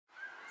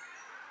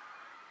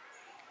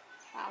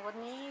วัน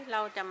นี้เร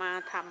าจะมา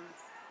ท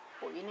ำ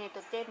ปุ๋ยไนโต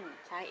รเจน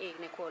ใช้เอง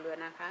ในครัวเรือน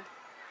นะคะ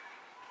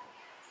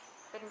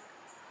เป็น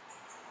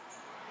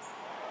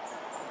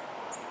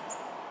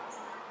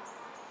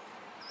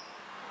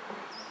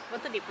วัต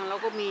ถุดิบของเรา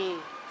ก็มี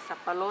สับ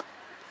ปะรด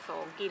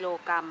2 กิโล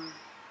กรัม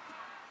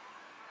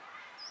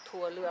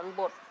ถั่วเหลือง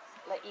บด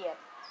ละเอียด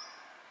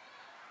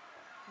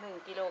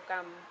1 กิโลกรั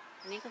ม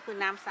อันนี้ก็คือ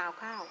น้ำซาว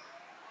ข้าว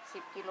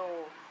10 กิโล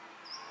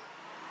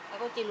แล้ว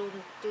ก็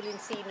จุลิน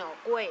ทรีย์หน่อ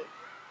กล้วย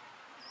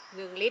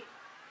1 ลิตร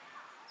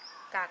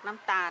กากน้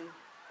ำตาล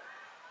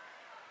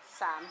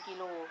3 กิ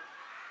โล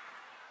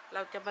เร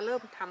าจะมาเริ่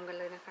มทำกัน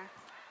เลยนะคะ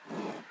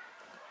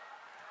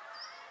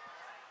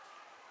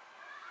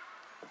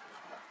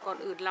ก่อน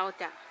อื่นเรา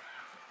จะ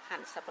หั่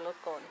นสับปะรด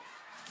ก่อน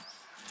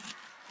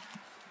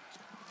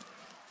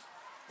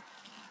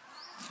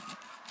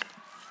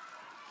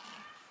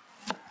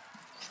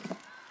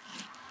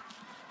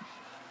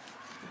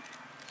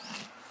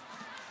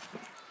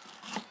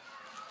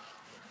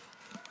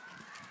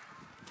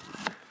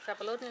สับ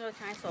ปะรดนี่เรา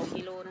ใช้2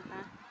 กิโลนะค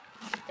ะ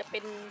จะเป็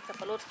นสับ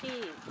ปะรดที่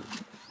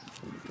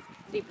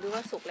ดิบหรือว่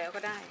าสุกแล้ว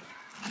ก็ได้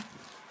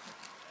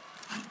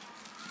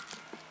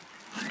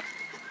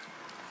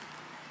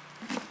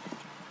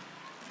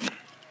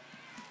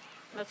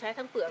เราใช้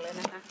ทั้งเปลือกเลย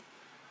นะคะ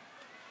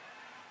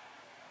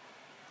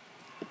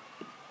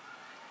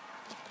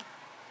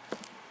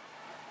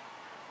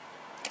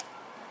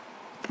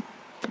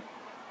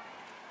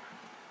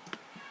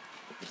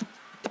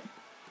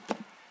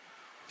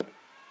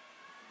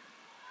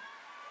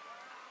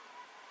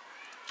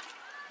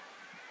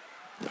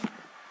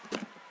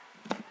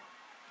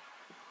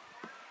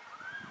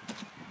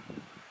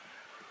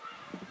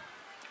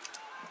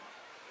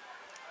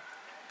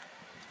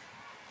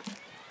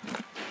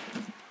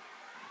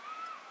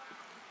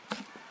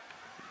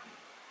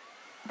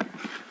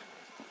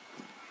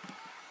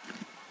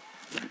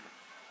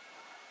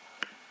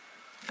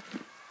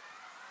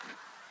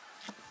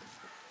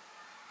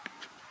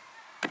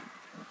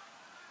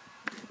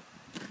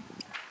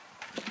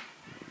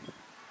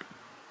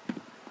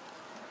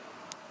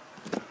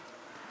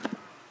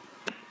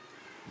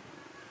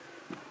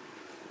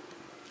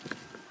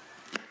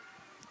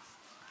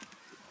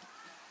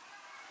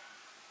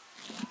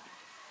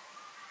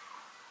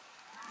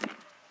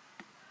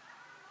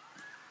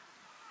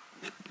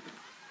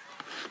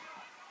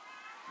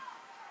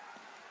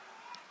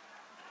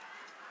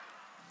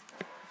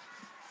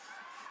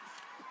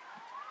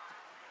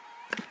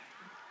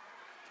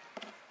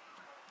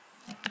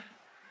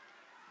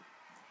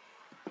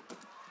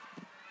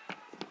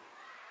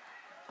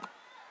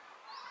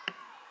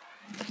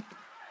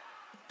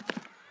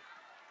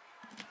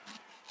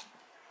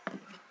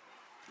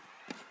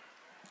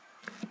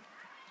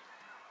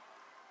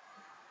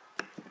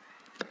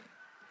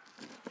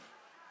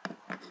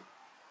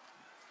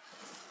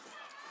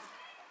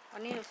วั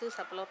นนี้เราซื้อ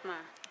สับปะรดมา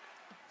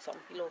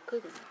2 กิโลค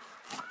รึ่ง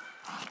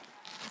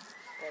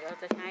แต่เรา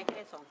จะใช้แค่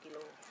2 กิโล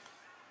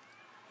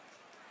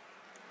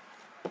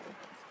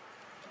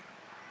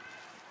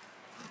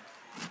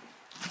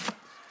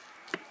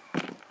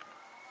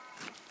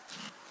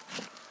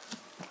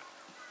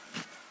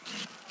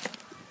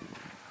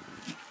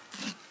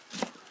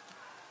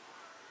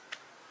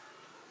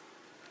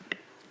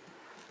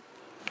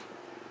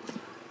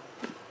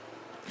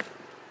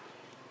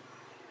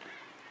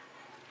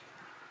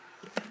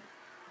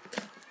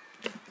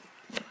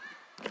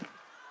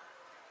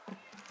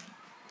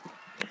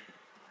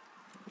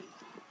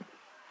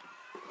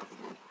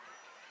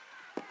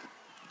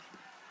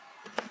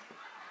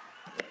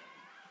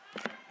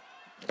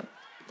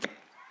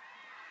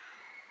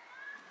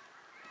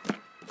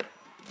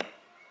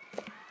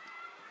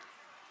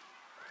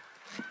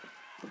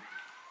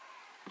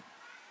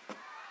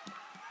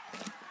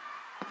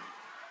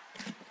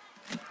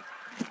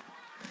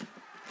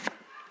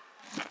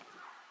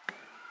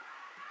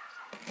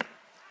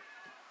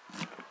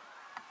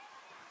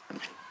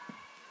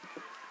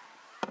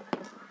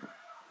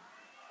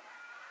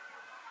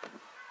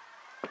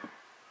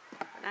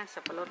ได้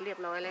สับปะรดเรียบ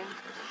ร้อยแล้ว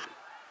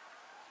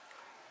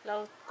เรา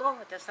ก็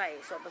จะใส่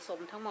ส่วนผสม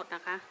ทั้งหมดน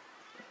ะคะ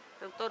เ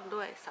ริ่มต้น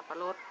ด้วยสับปะ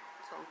รด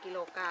2 กิโล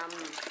กรัม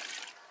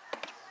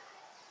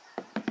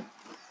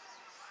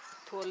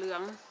ถั่วเหลือ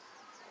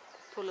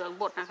ง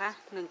บดนะคะ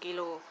1 กิโ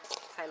ล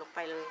ใส่ลงไ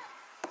ปเลย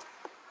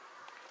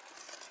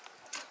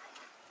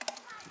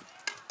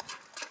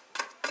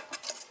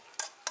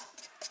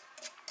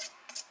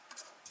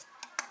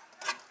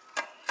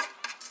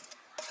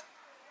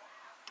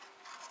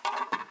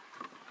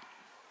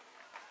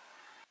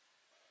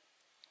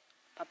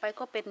ต่อไป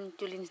ก็เป็น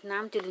น้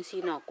ำจุลินทรี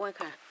ย์หน่อกล้วย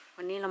ค่ะ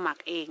วันนี้เราหมัก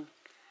เอง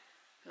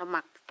เราห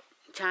มัก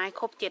ใช้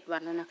ครบ7 วั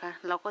นแล้วนะคะ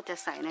เราก็จะ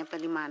ใส่ในป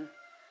ริมาณ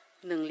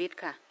1 ลิตร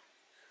ค่ะ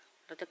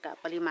เราจะกะ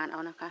ปริมาณเอา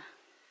นะคะ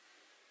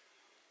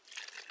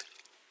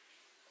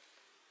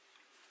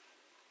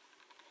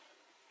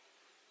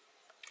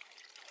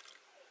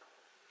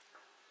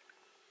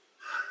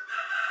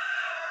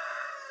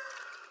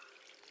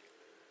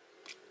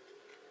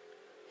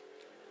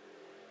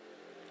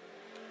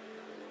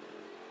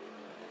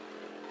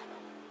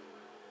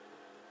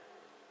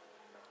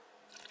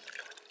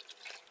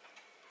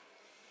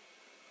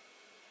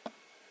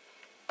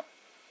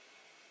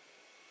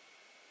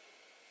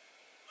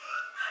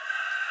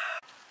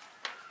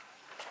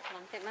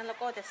จากนั้นเรา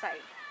ก็จะใส่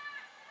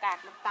กาก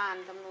น้ำตาล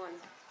จำนวน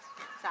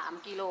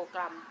3 กิโลก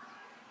รัม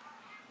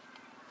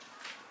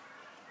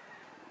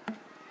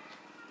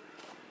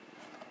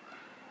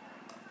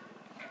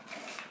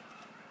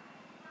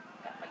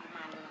กับปริม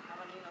าณเลยนะคะ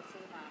วันนี้เรา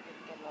ซื้อมาเป็น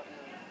แกลลอนเล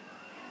ย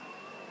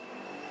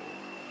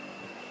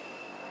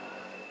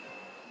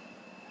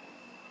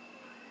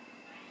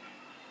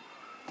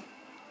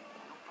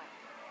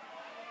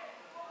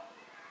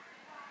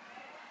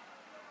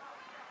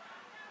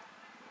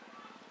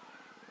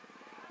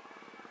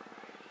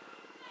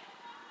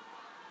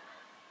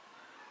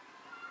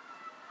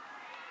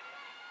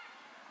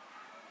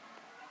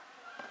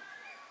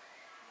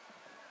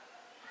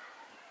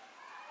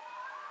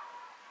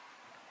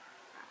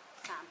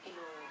3 กิโล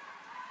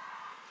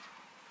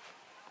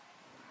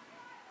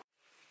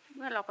เ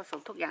มื่อเราผส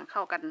มทุกอย่างเข้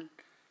ากัน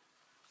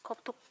ครบ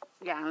ทุก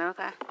อย่างแล้วนะ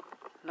คะ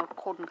เรา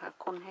คนค่ะ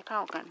คนให้เข้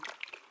ากัน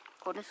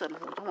คนให้ส่วนผ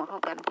สมทั้งหมดเข้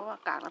ากันเพราะว่า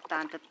กากน้ำตา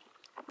ลจะ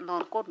นอ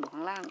นก้นอยู่ข้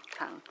างล่าง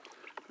ถัง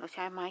เราใ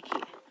ช้ไม้เ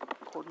ขี่ย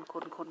คนใ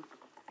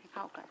ห้เ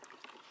ข้ากัน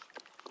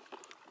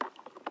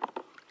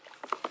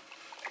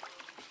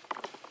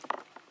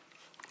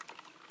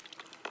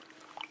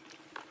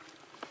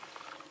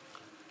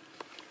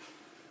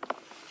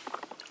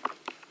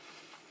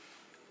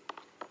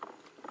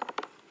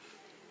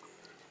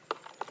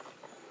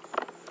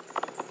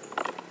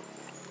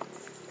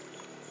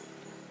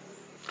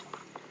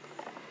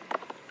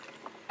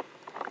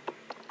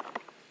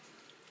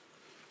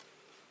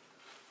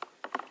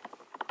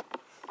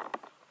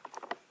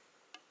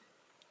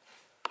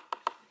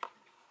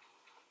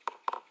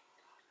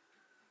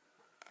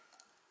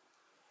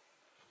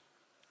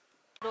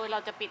โดยเรา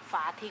จะปิดฝ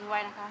าทิ้งไว้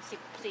นะคะ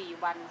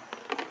14 วัน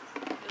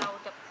เรา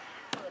จะ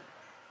เปิด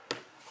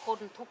คน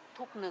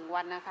ทุก1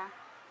 วันนะคะ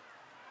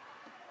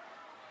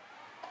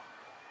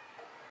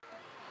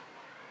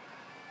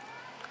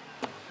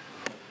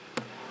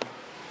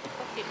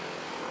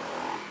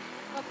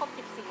เมื่อครบ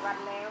14 วัน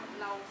แล้ว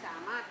เราสา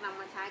มารถนำ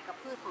มาใช้กับ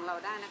พืชของเรา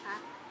ได้นะคะ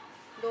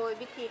โดย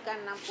วิธีการ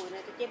นำปุ๋ยไน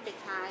โตรเจนไป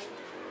ใ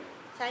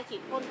ช้ฉี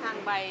ดพ่นทาง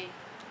ใบ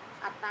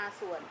อัตรา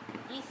ส่วน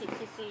20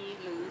 ซีซี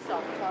หรือ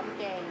2 ช้อน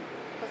แกง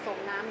ผสม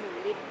น้ำ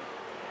1 ลิตร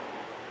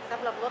ส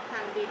ำหรับรดท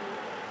างดิน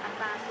อั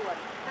ตราส่วน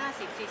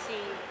50 ซี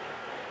ซี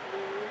ห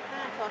รือ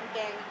5 ช้อนแก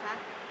งนะคะ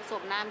ผส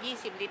มน้ำ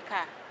20 ลิตร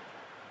ค่ะ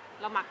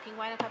เราหมักทิ้ง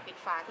ไว้นะคะปิด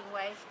ฝาทิ้งไ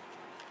ว้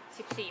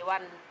14 วั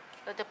น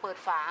เราจะเปิด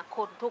ฝาค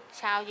นทุก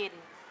เช้าเย็น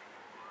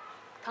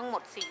ทั้งหม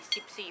ด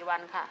14 วั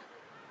นค่ะ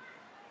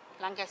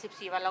หลังจาก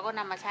14 วันเราก็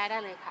นำมาใช้ได้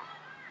เลยค่ะ